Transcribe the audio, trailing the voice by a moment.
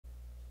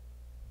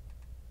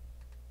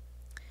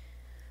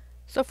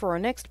So for our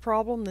next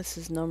problem, this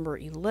is number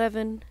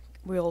 11.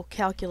 We'll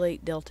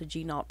calculate delta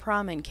G naught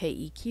prime and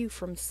KEQ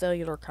from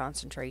cellular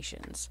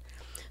concentrations.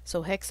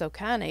 So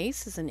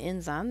hexokinase is an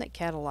enzyme that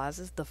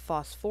catalyzes the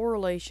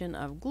phosphorylation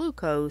of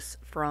glucose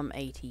from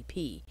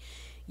ATP,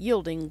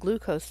 yielding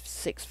glucose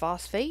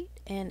 6-phosphate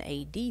and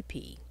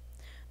ADP.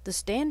 The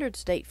standard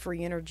state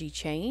free energy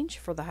change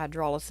for the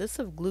hydrolysis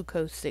of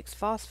glucose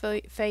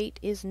 6-phosphate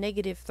is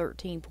negative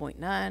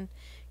 13.9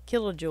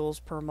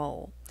 kilojoules per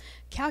mole.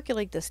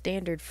 Calculate the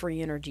standard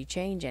free energy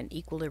change and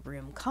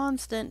equilibrium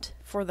constant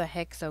for the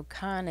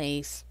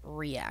hexokinase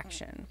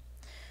reaction.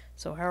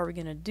 So how are we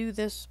going to do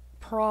this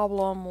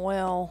problem?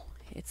 Well,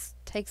 it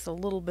takes a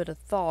little bit of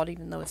thought,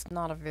 even though it's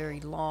not a very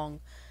long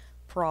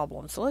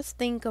problem. So let's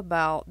think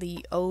about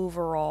the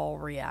overall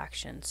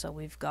reaction. So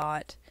we've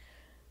got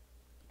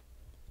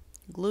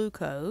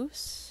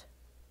glucose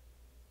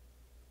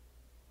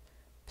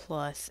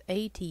plus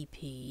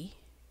ATP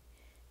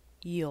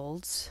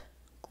yields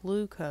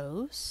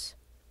glucose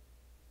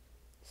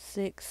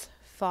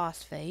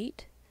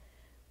 6-phosphate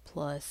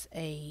plus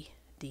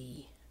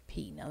ADP.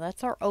 Now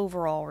that's our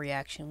overall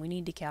reaction. We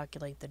need to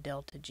calculate the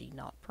delta G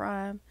naught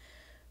prime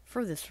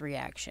for this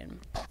reaction.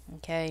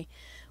 Okay,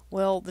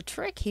 well, the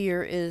trick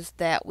here is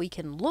that we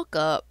can look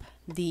up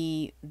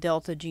the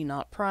delta G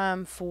naught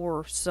prime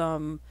for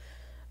some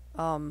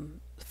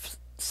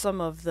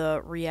of the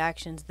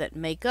reactions that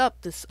make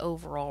up this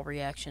overall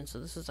reaction. So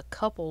this is a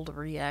coupled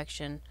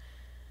reaction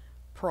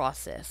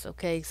process.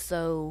 Okay,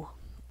 so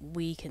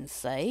we can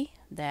say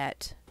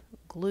that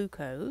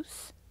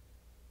glucose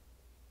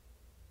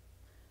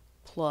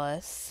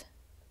plus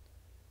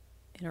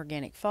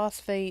inorganic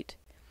phosphate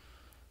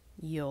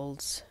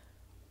yields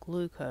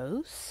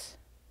glucose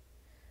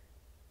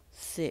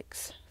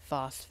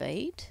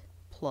 6-phosphate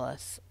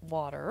plus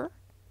water.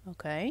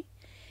 Okay,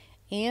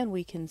 and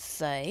we can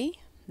say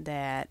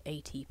that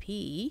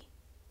ATP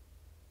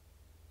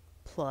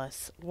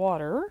plus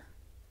water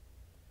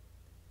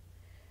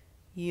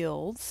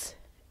yields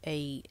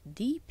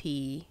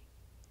ADP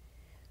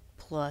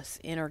plus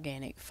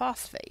inorganic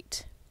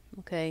phosphate.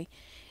 Okay,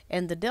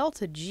 and the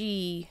delta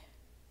G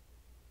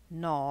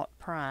naught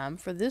prime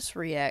for this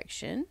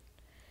reaction,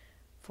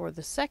 for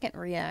the second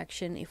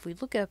reaction, if we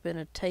look up in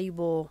a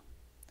table,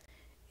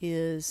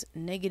 is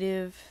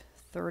negative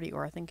 30,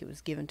 or I think it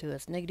was given to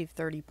us, negative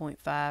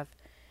 30.5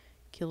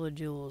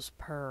 kilojoules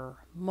per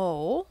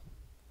mole.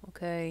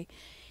 Okay,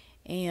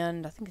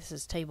 and I think this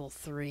is table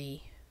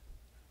 3.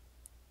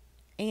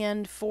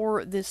 And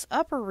for this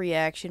upper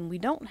reaction, we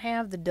don't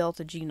have the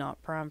delta G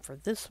naught prime for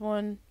this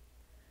one,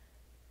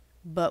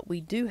 but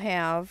we do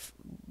have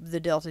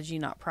the delta G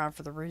naught prime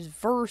for the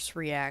reverse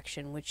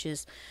reaction, which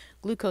is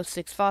glucose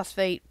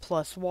 6-phosphate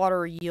plus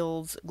water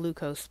yields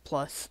glucose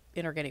plus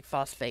inorganic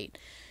phosphate.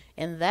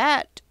 And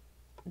that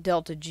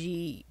delta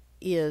G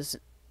is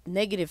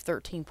negative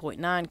 13.9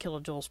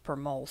 kilojoules per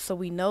mole. So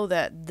we know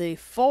that the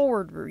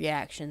forward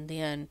reaction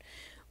then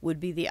would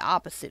be the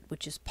opposite,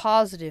 which is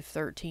positive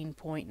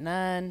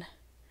 13.9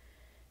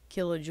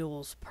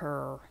 kilojoules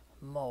per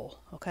mole.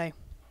 Okay.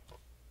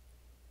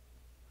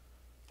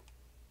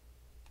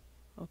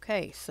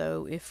 Okay,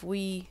 so if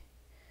we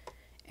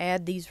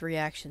add these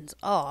reactions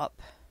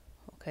up,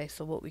 okay,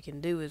 so what we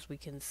can do is we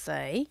can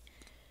say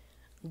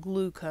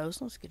glucose,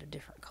 let's get a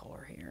different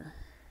color here.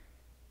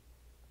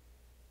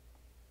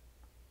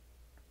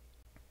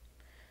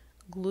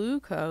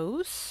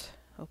 Glucose,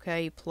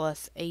 okay,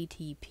 plus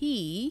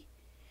ATP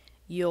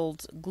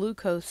yields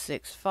glucose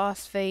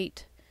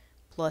 6-phosphate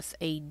plus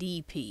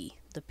ADP.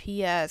 The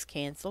PI's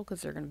cancel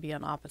because they're going to be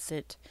on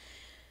opposite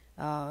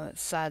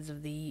sides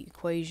of the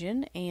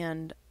equation,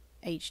 and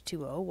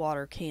H2O,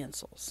 water,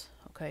 cancels.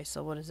 Okay,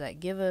 so what does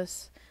that give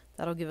us?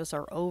 That'll give us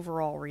our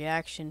overall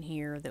reaction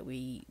here that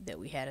we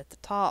had at the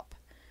top.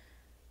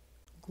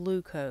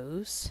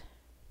 Glucose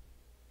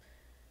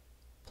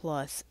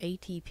plus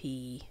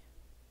ATP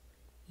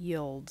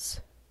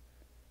yields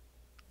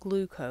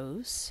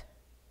glucose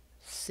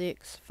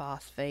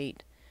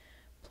 6-phosphate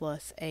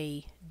plus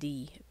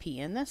ADP,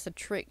 and that's the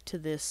trick to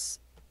this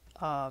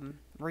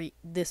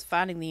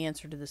finding the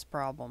answer to this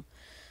problem.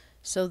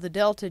 So the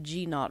delta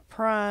G naught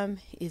prime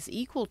is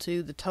equal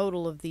to the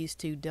total of these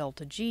two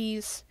delta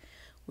G's,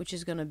 which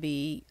is going to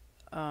be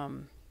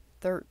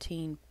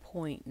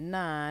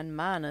 13.9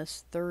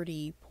 minus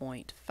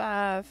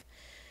 30.5,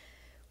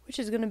 which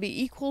is going to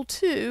be equal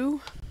to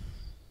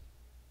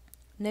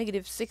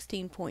negative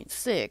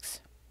 16.6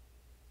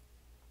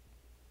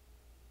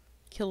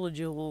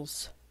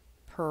 kilojoules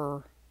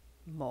per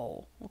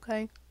mole.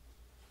 Okay,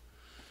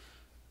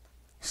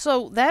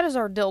 so that is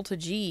our delta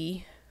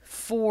G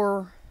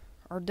for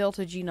our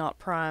delta G naught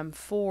prime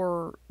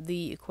for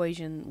the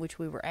equation which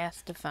we were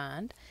asked to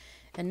find,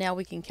 and now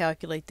we can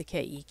calculate the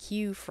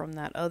KEQ from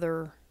that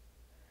other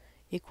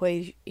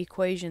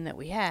equation that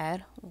we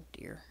had. Oh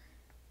dear.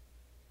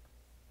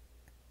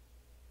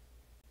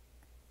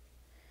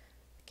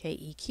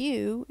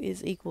 KEQ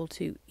is equal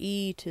to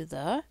e to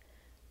the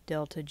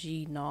delta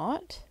G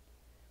naught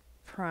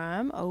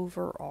prime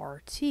over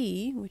RT,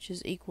 which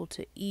is equal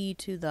to e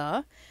to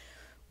the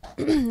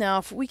Now,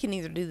 if we can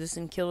either do this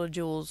in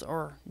kilojoules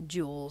or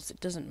joules, it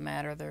doesn't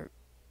matter. They're,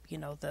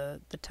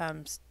 the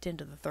times 10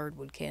 to the third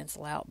would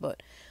cancel out,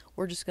 but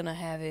we're just going to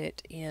have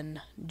it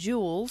in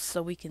joules,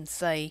 so we can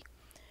say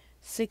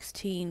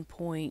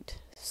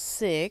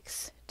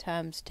 16.6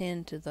 times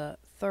 10 to the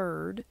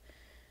third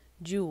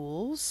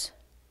joules,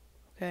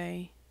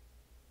 okay,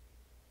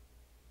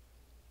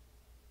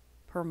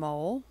 per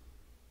mole,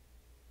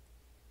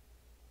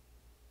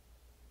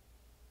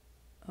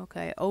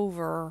 okay,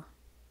 over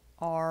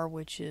R,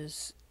 which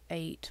is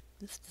 8.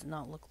 This does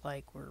not look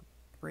like we're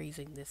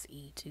raising this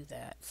E to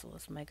that, so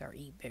let's make our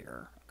E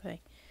bigger,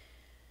 okay.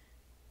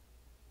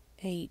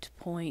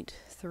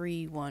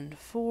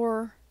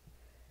 8.314,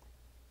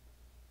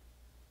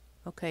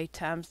 okay,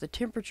 times the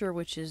temperature,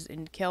 which is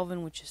in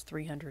Kelvin, which is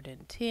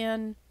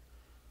 310,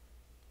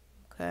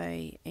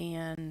 okay,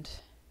 and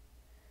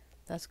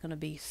that's going to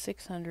be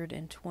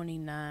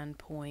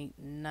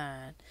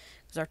 629.9,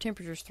 because our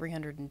temperature is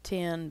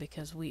 310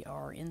 because we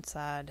are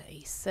inside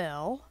a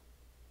cell.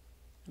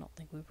 I don't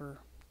think we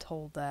were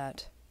told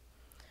that.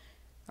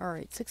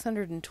 Alright,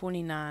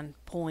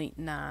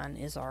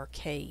 629.9 is our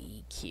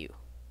KEQ.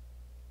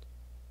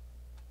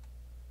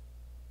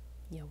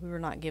 Yeah, we were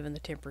not given the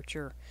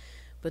temperature,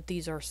 but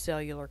these are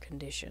cellular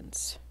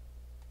conditions.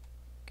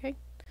 Okay,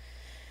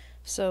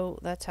 so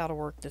that's how to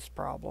work this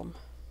problem.